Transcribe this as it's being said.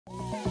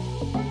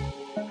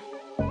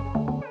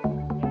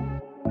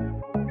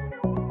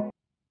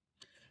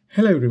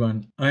Hello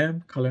everyone, I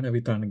am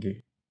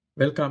Kalanavitanage.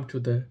 Welcome to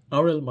the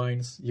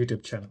AuralMinds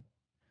YouTube channel.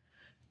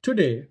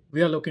 Today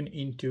we are looking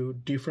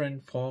into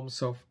different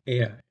forms of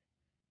AI.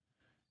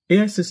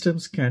 AI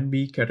systems can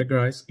be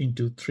categorized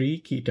into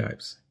three key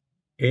types: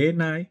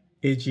 ANI,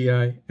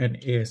 AGI, and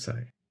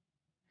ASI.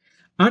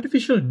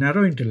 Artificial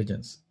Narrow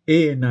Intelligence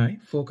 (ANI)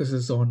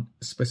 focuses on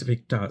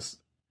specific tasks.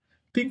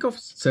 Think of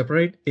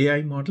separate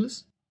AI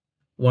models.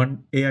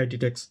 One AI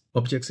detects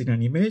objects in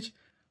an image,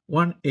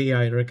 one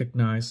AI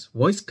recognizes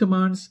voice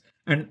commands,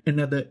 and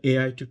another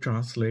AI to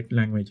translate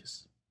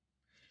languages.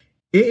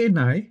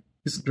 ANI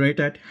is great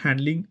at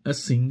handling a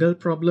single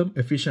problem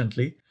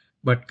efficiently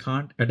but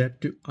can't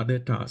adapt to other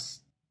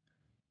tasks.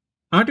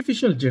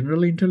 Artificial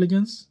General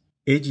Intelligence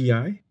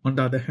 (AGI), on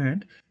the other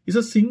hand, is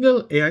a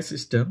single AI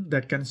system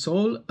that can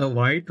solve a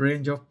wide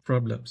range of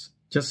problems,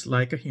 just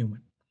like a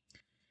human.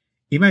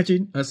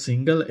 Imagine a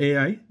single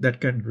AI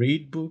that can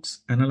read books,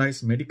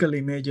 analyze medical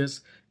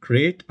images,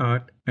 create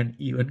art, and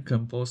even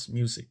compose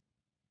music.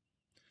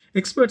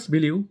 Experts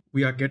believe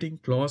we are getting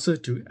closer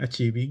to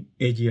achieving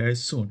AGI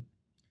soon.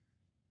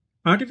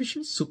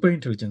 Artificial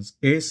Superintelligence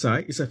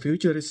 (ASI) is a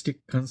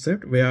futuristic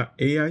concept where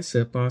AI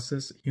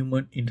surpasses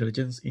human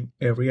intelligence in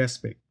every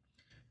aspect.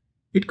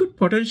 It could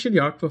potentially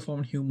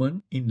outperform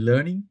humans in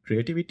learning,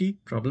 creativity,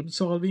 problem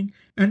solving,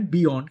 and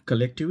beyond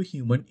collective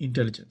human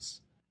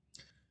intelligence.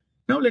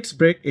 Now let's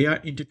break AI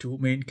into two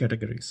main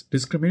categories: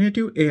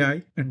 Discriminative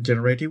AI and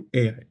Generative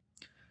AI.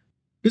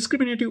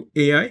 Discriminative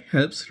AI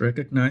helps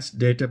recognize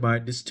data by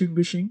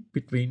distinguishing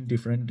between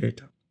different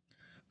data.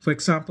 For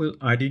example,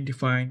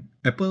 identifying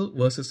apple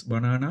versus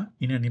banana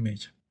in an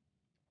image.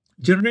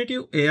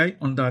 Generative AI,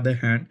 on the other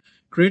hand,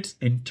 creates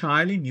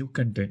entirely new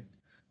content.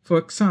 For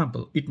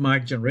example, it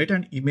might generate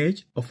an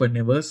image of a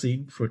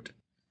never-seen fruit.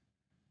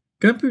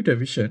 Computer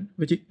vision,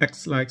 which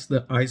acts like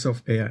the eyes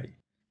of AI.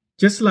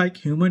 Just like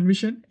human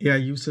vision, AI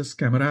uses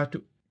camera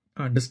to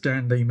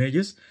understand the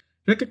images,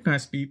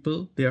 recognize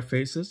people, their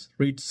faces,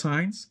 read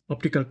signs,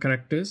 optical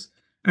characters,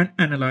 and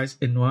analyze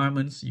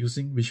environments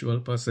using visual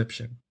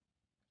perception.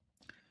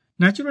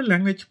 Natural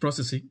language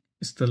processing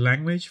is the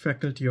language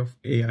faculty of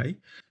AI,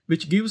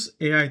 which gives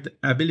AI the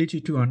ability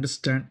to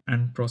understand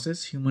and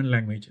process human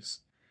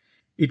languages.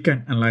 It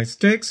can analyze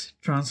text,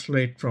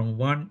 translate from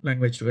one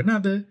language to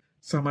another,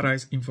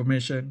 summarize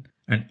information,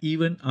 and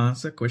even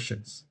answer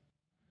questions.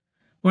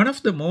 One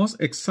of the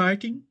most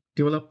exciting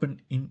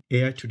developments in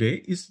AI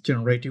today is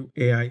generative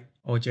AI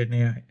or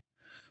GenAI.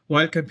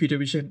 While computer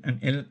vision and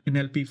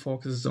NLP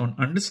focuses on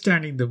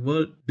understanding the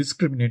world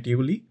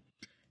discriminatively,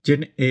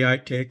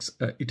 GenAI takes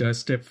it a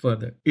step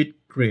further.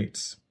 It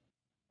creates.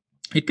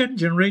 It can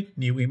generate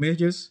new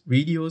images,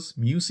 videos,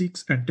 music,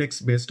 and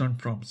text based on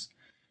prompts,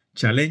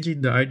 challenging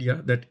the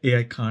idea that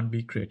AI can't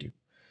be creative.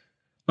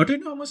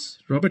 Autonomous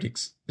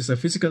robotics is a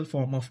physical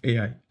form of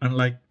AI.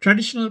 Unlike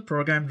traditional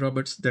programmed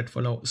robots that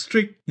follow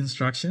strict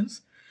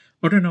instructions,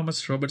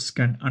 autonomous robots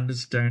can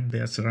understand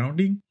their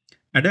surroundings,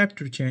 adapt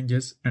to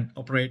changes, and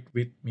operate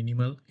with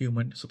minimal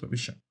human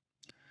supervision.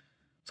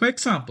 For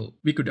example,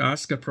 we could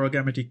ask a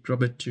programmatic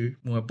robot to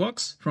move a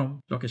box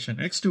from location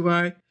X to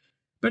Y,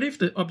 but if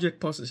the object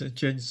position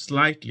changes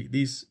slightly,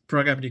 these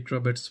programmatic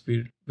robots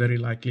will very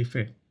likely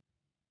fail.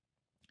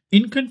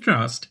 In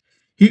contrast,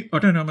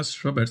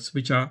 autonomous robots,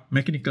 which are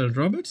mechanical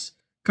robots,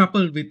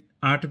 coupled with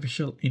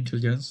artificial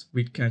intelligence,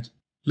 which can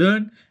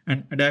learn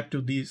and adapt to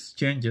these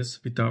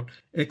changes without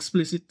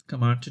explicit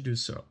command to do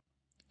so.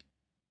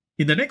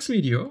 In the next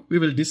video, we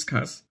will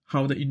discuss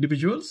how the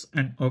individuals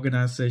and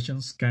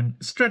organizations can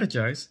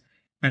strategize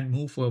and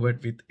move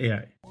forward with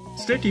AI.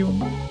 Stay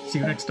tuned. See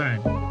you next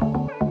time.